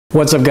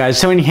What's up guys,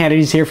 Tony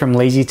Hannity's here from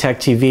Lazy Tech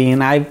TV,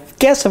 and I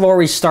guess I've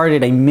already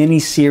started a mini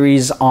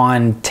series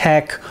on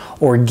tech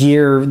or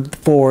gear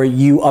for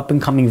you up and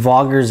coming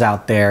vloggers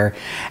out there.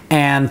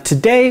 And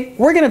today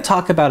we're going to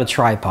talk about a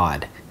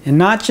tripod, and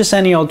not just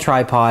any old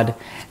tripod,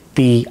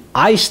 the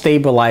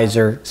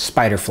iStabilizer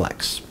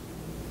sypderFlex.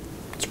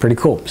 It's pretty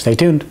cool. Stay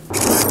tuned.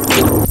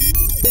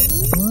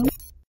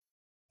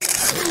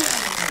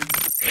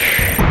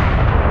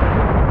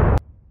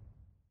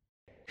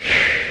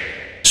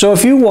 So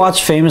if you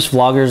watch famous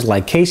vloggers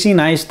like Casey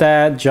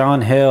Neistat,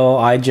 John Hill,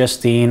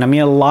 iJustine,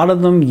 a lot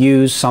of them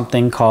use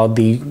something called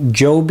the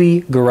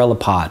Joby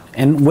GorillaPod.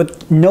 And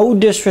with no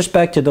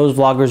disrespect to those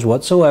vloggers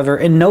whatsoever,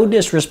 and no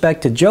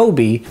disrespect to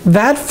Joby,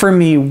 that for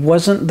me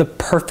wasn't the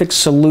perfect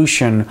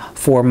solution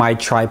for my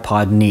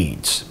tripod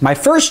needs. My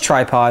first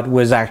tripod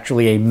was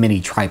actually a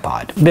mini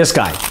tripod. This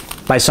guy,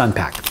 by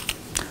Sunpack.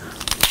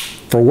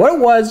 For what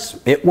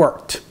it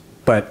worked,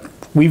 but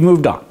we've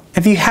moved on.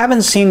 If you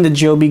haven't seen the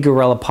Joby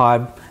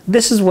GorillaPod,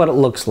 this is what it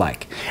looks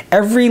like.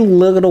 Every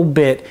little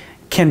bit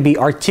can be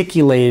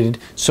articulated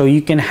so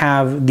you can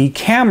have the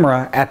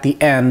camera at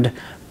the end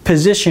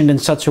positioned in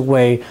such a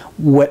way,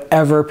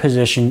 whatever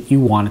position you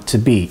want it to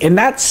be. And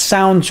that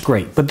sounds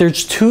great, but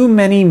there's too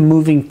many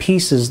moving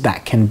pieces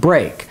that can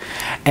break.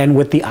 And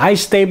with the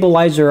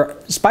iStabilizer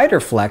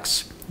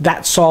sypderFlex,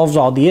 that solves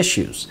all the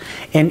issues.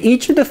 And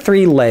each of the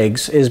three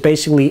legs is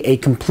basically a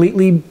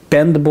completely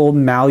bendable,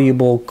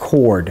 malleable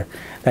cord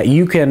that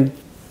you can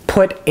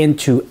put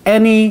into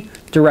any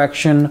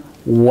direction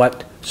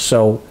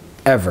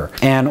whatsoever.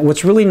 And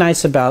what's really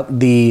nice about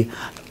the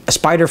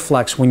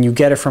sypderFlex, when you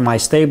get it from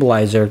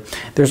iStabilizer,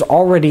 there's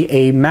already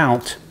a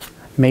mount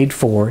made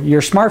for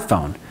your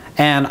smartphone.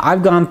 And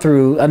I've gone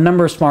through a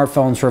number of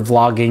smartphones for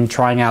vlogging,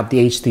 trying out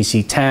the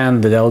HTC 10,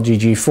 the LG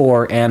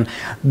G4, and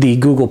the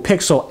Google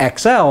Pixel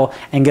XL,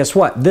 and guess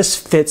what? This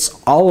fits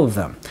all of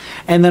them.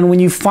 And then when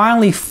you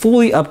finally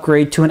fully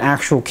upgrade to an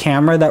actual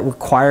camera that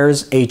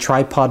requires a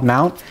tripod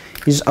mount,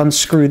 you just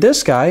unscrew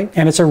this guy,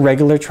 and it's a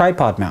regular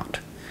tripod mount.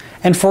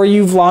 And for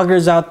you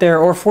vloggers out there,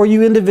 or for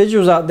you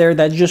individuals out there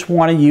that just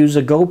want to use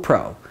a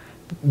GoPro,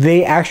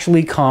 they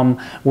actually come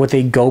with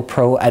a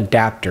GoPro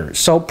adapter.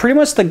 So pretty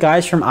much the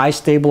guys from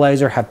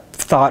iStabilizer have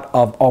thought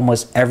of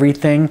almost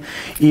everything.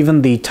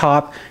 Even the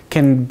top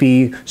can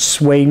be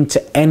swayed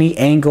to any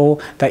angle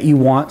that you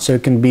want, so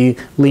it can be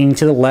leaning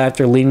to the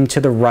left or leaning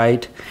to the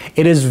right.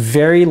 It is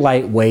very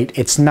lightweight.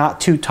 It's not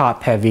too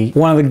top heavy.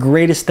 One of the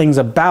greatest things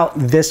about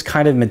this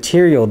kind of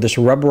material, this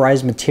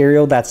rubberized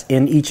material that's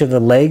in each of the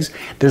legs,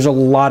 there's a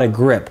lot of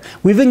grip.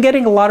 We've been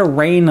getting a lot of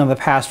rain in the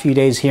past few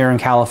days here in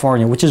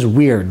California, which is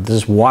weird,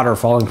 this water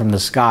falling from the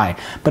sky.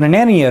 But in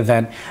any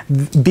event,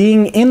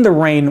 being in the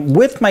rain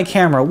with my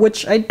camera,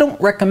 which I don't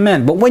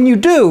recommend, but when you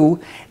do,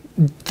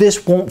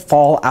 this won't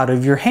fall out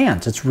of your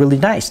hands. It's really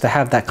nice to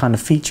have that kind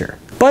of feature.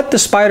 But the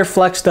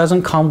sypderFlex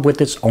doesn't come with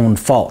its own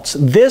faults.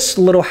 This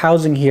little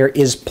housing here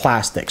is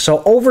plastic.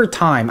 So over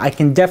time, I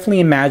can definitely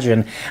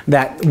imagine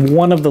that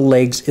one of the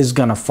legs is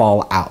gonna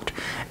fall out.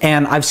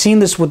 And I've seen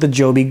this with the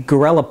Joby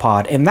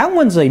GorillaPod, and that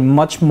one's a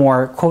much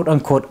more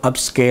quote-unquote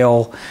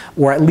upscale,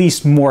 or at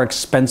least more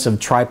expensive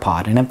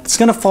tripod. And if it's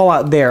gonna fall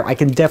out there, I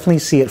can definitely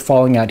see it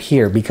falling out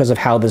here because of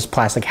how this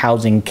plastic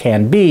housing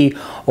can be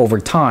over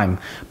time.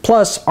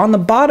 Plus, on the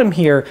bottom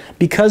here,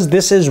 because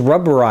this is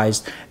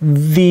rubberized,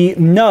 the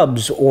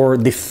nubs or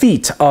the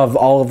feet of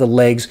all of the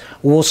legs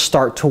will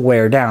start to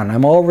wear down.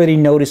 I'm already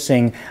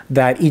noticing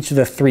that each of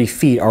the 3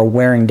 feet are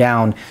wearing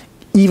down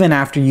even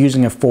after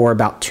using it for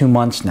about 2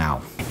 months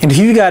now. And if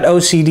you got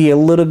OCD a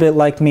little bit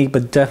like me,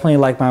 but definitely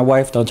like my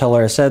wife, don't tell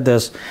her I said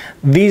this,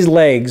 these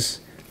legs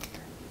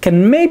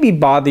can maybe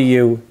bother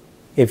you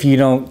if you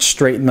don't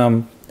straighten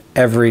them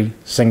every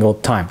single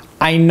time.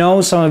 I know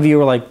some of you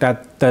are like,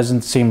 that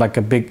doesn't seem like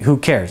a big, who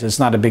cares? It's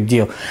not a big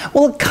deal.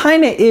 Well, it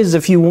kind of is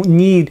if you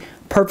need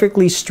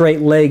perfectly straight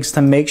legs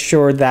to make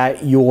sure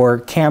that your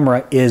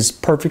camera is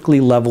perfectly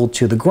level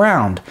to the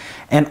ground.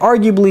 And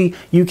arguably,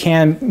 you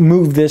can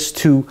move this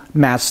to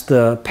match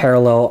the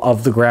parallel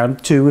of the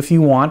ground too if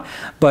you want,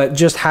 but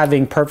just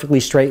having perfectly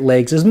straight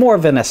legs is more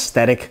of an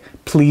aesthetic,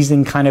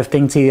 pleasing kind of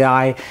thing to the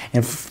eye,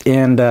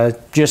 and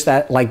just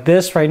like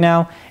this right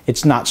now,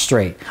 it's not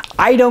straight.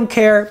 I don't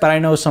care, but I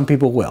know some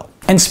people will.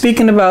 And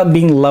speaking about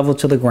being level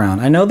to the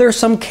ground, I know there's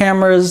some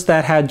cameras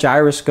that had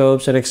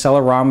gyroscopes and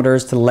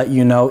accelerometers to let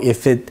you know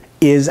if it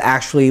is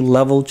actually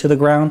level to the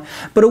ground,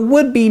 but it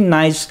would be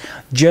nice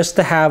just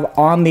to have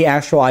on the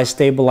actual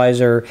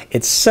iStabilizer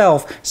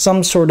itself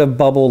some sort of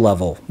bubble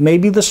level,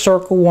 maybe the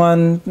circle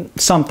one,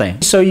 something,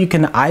 so you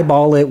can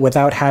eyeball it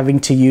without having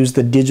to use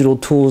the digital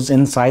tools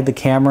inside the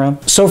camera.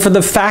 So for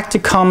the fact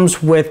it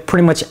comes with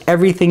pretty much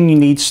everything you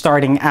need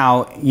starting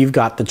out, you've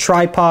got the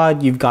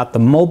tripod, you've got the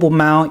mobile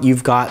mount,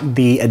 you've got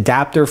the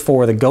adapter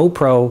for the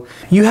GoPro,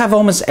 you have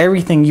almost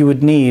everything you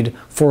would need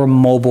for a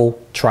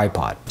mobile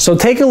tripod. So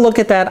take a look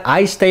at that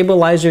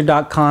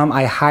iStabilizer.com.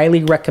 I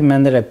highly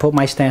recommend it. I put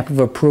my stamp of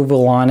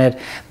approval on it.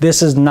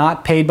 This is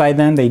not paid by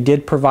them. They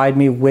did provide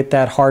me with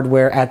that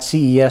hardware at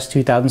CES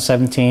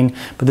 2017,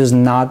 but this is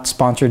not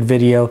sponsored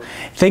video.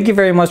 Thank you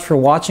very much for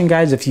watching,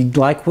 guys. If you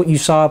like what you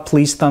saw,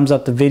 please thumbs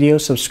up the video,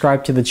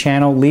 subscribe to the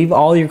channel, leave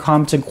all your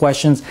comments and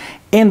questions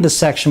in the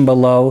section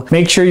below.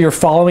 Make sure you're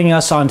following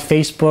us on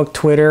Facebook,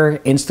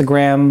 Twitter,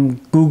 Instagram,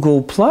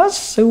 Google+.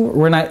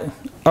 We're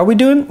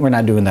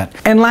not doing that.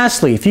 And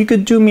lastly, if you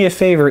could do me a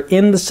favor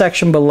in the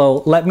section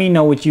below, let me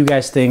know what you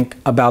guys think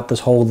about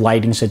this whole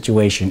lighting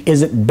situation.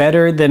 Is it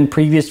better than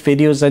previous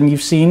videos that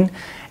you've seen?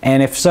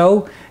 And if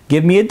so,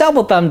 give me a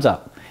double thumbs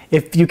up.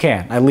 If you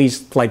can, at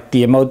least like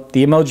the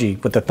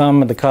emoji with the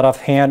thumb and the cut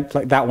off hand,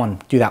 like that one,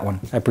 do that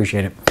one. I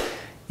appreciate it.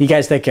 You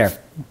guys take care.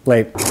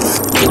 Later.